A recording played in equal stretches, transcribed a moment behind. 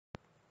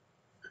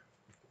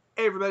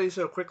Hey everybody,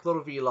 so quick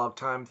little vlog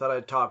time. Thought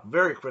I'd talk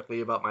very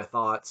quickly about my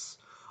thoughts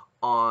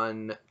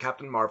on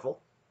Captain Marvel.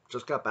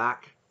 Just got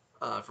back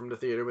from the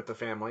theater with the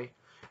family,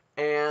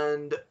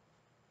 and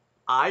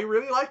I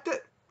really liked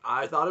it.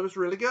 I thought it was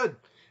really good.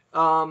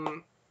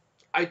 Um,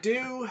 I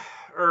did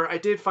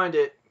find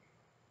it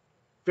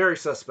very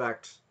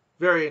suspect,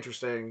 very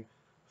interesting,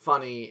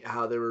 funny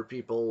how there were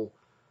people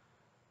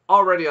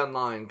already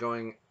online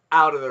going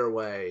out of their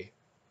way.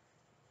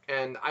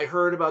 And I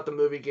heard about the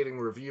movie getting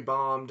review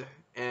bombed,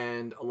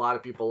 and a lot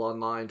of people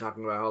online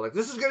talking about how, like,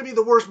 this is going to be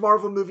the worst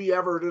Marvel movie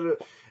ever.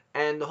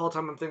 And the whole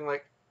time I'm thinking,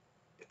 like,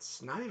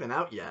 it's not even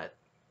out yet,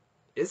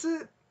 is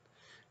it?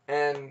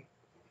 And,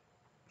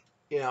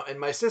 and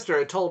my sister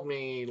had told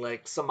me,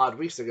 like, some odd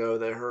weeks ago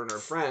that her and her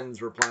friends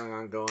were planning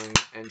on going,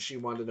 and she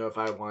wanted to know if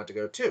I wanted to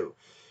go too.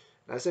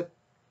 And I said,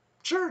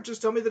 sure,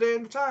 just tell me the day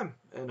and the time,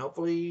 and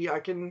hopefully I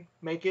can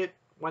make it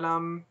when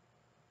I'm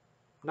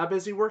not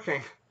busy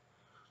working.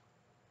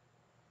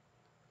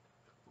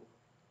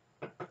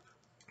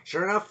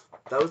 Sure enough,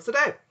 that was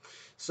today.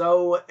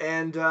 So,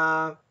 and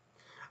I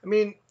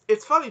mean,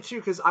 it's funny too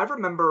because I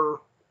remember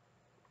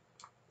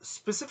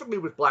specifically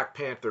with Black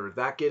Panther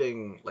that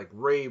getting like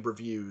rave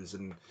reviews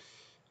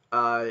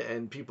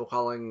and people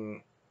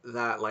calling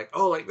that like,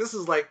 oh, like this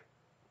is like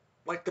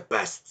the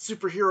best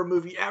superhero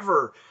movie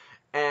ever.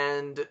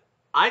 And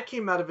I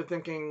came out of it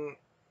thinking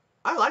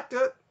I liked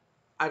it.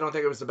 I don't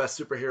think it was the best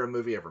superhero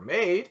movie ever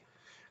made,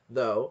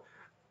 though.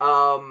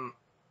 Um,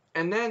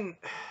 and then,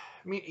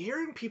 I mean,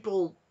 hearing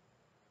people,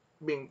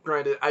 I mean,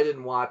 granted, I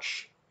didn't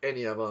watch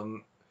any of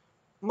them,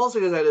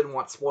 mostly because I didn't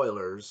want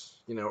spoilers,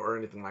 or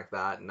anything like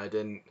that, and I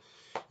didn't,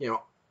 you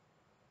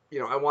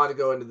know, I wanted to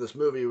go into this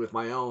movie with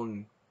my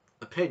own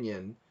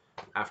opinion,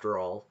 after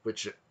all,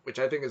 which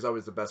I think is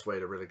always the best way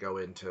to really go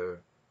into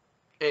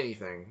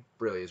anything.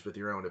 Really, is with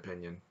your own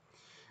opinion,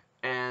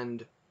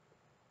 and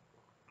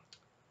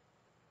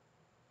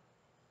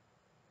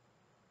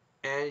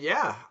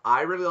yeah,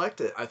 I really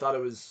liked it. I thought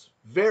it was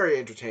very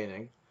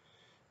entertaining,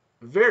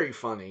 very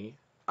funny.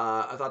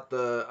 I thought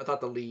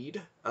the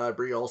lead,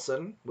 Brie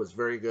Olson, was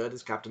very good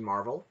as Captain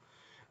Marvel.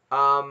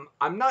 I'm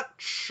not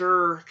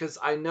sure because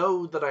I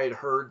know that I had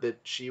heard that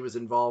she was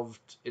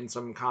involved in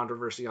some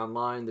controversy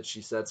online that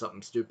she said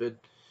something stupid.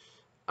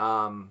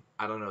 I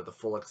don't know the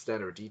full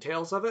extent or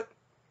details of it.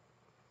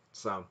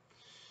 So,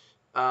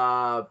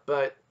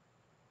 but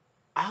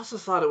I also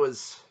thought it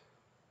was,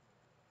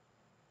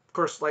 of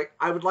course, like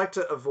I would like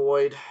to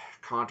avoid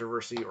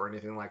controversy or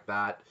anything like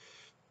that,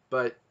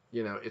 but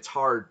it's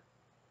hard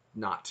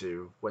not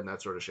to when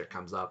that sort of shit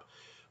comes up.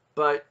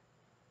 But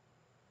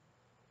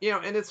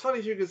and it's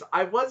funny too because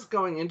I was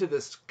going into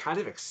this kind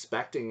of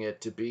expecting it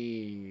to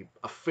be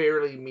a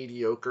fairly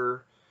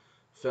mediocre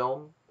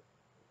film,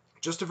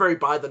 just a very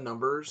by the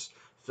numbers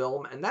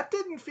film, and that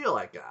didn't feel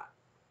like that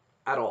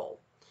at all.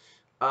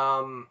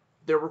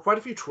 There were quite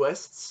a few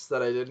twists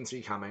that I didn't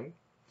see coming.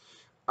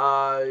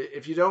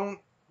 If you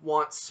don't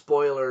want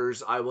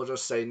spoilers, I will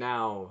just say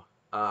now,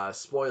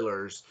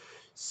 spoilers.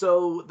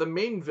 So the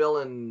main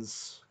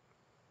villains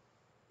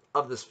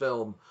of this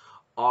film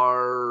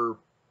are,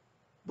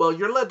 well,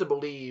 you're led to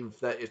believe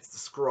that it's the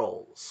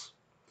Skrulls.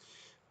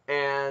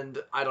 And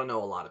I don't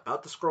know a lot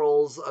about the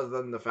Skrulls other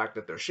than the fact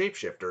that they're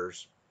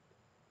shapeshifters.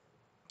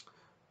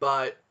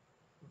 But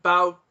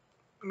about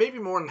maybe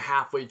more than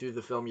halfway through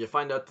the film, you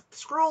find out that the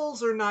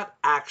Skrulls are not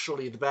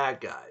actually the bad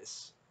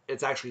guys.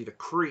 It's actually the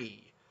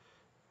Kree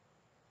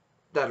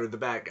that are the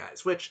bad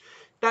guys, which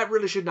that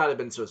really should not have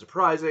been so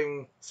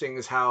surprising, seeing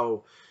as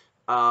how,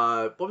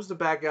 what was the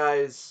bad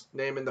guy's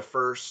name in the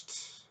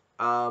first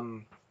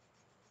Guardians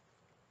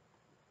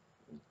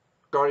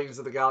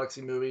of the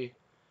Galaxy movie?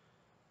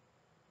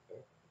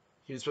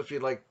 He was supposed to be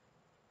like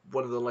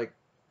one of the like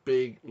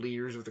big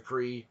leaders of the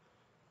Kree,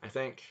 I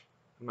think.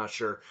 I'm not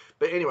sure.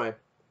 But anyway,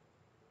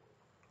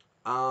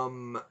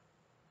 um,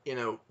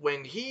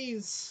 when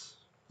he's,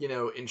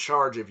 in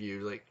charge of you,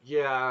 like,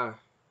 yeah,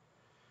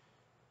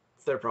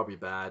 they're probably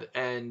bad.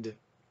 And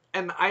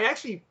I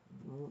actually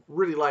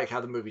really like how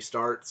the movie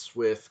starts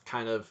with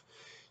kind of,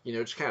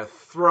 just kind of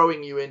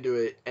throwing you into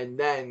it and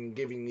then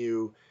giving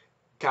you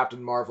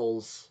Captain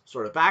Marvel's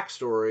sort of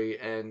backstory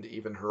and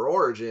even her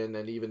origin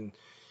and even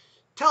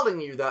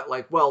telling you that,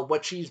 like, well,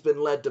 what she's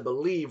been led to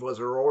believe was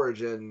her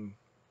origin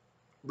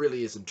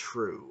really isn't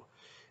true.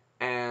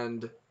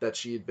 And that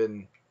she had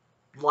been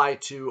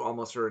lied to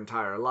almost her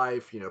entire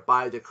life,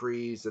 by the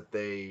Krees, that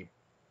they,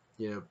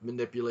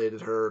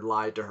 manipulated her,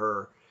 lied to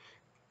her,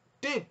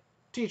 did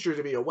teach her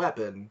to be a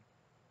weapon,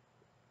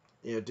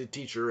 did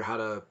teach her how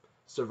to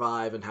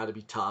survive and how to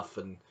be tough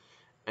and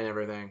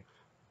everything.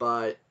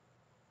 But,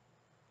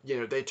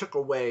 they took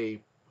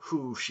away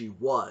who she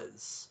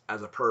was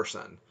as a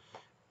person,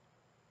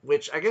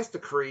 which I guess the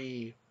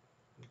Kree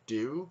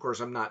do. Of course,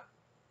 I'm not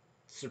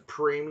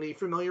supremely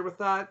familiar with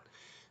that.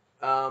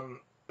 Um,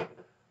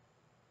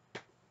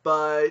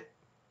 but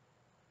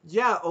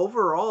yeah,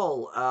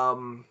 overall,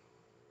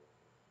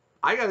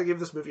 I got to give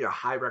this movie a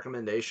high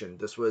recommendation.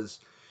 This was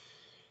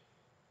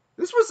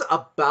This was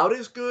about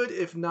as good,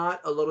 if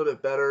not a little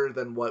bit better,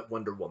 than what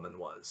Wonder Woman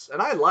was.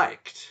 And I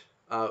liked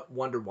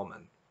Wonder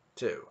Woman,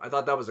 too. I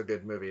thought that was a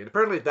good movie. And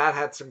apparently that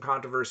had some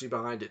controversy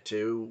behind it,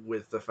 too,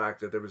 with the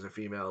fact that there was a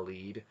female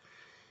lead.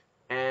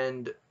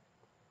 And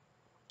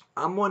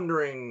I'm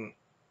wondering,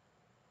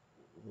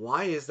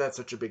 why is that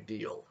such a big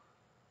deal?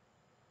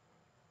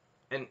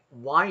 And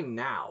why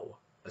now,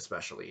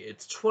 especially?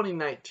 It's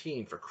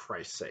 2019, for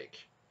Christ's sake.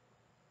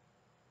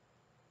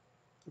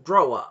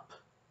 Grow up.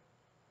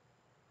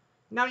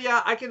 Now,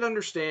 yeah, I can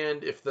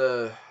understand if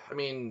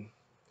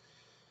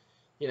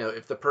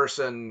if the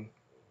person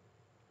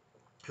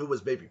who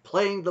was maybe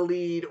playing the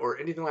lead or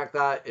anything like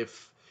that,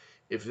 if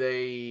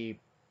they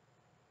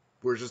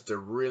were just a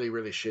really,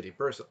 really shitty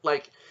person.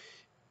 Like,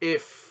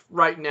 if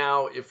right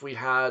now, if we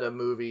had a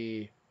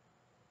movie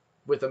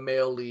with a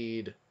male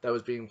lead that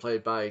was being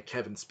played by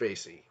Kevin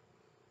Spacey,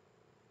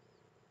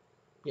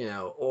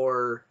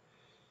 or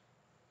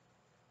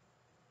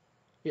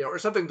or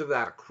something to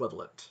that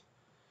equivalent,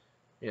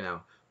 you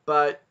know.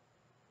 But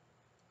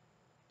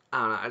I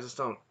don't know. I just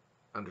don't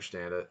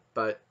understand it.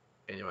 But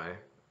anyway.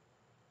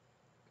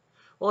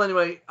 Well,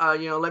 anyway,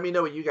 let me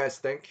know what you guys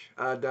think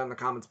down in the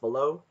comments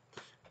below.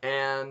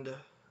 And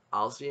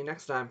I'll see you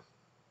next time.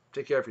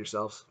 Take care of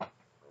yourselves.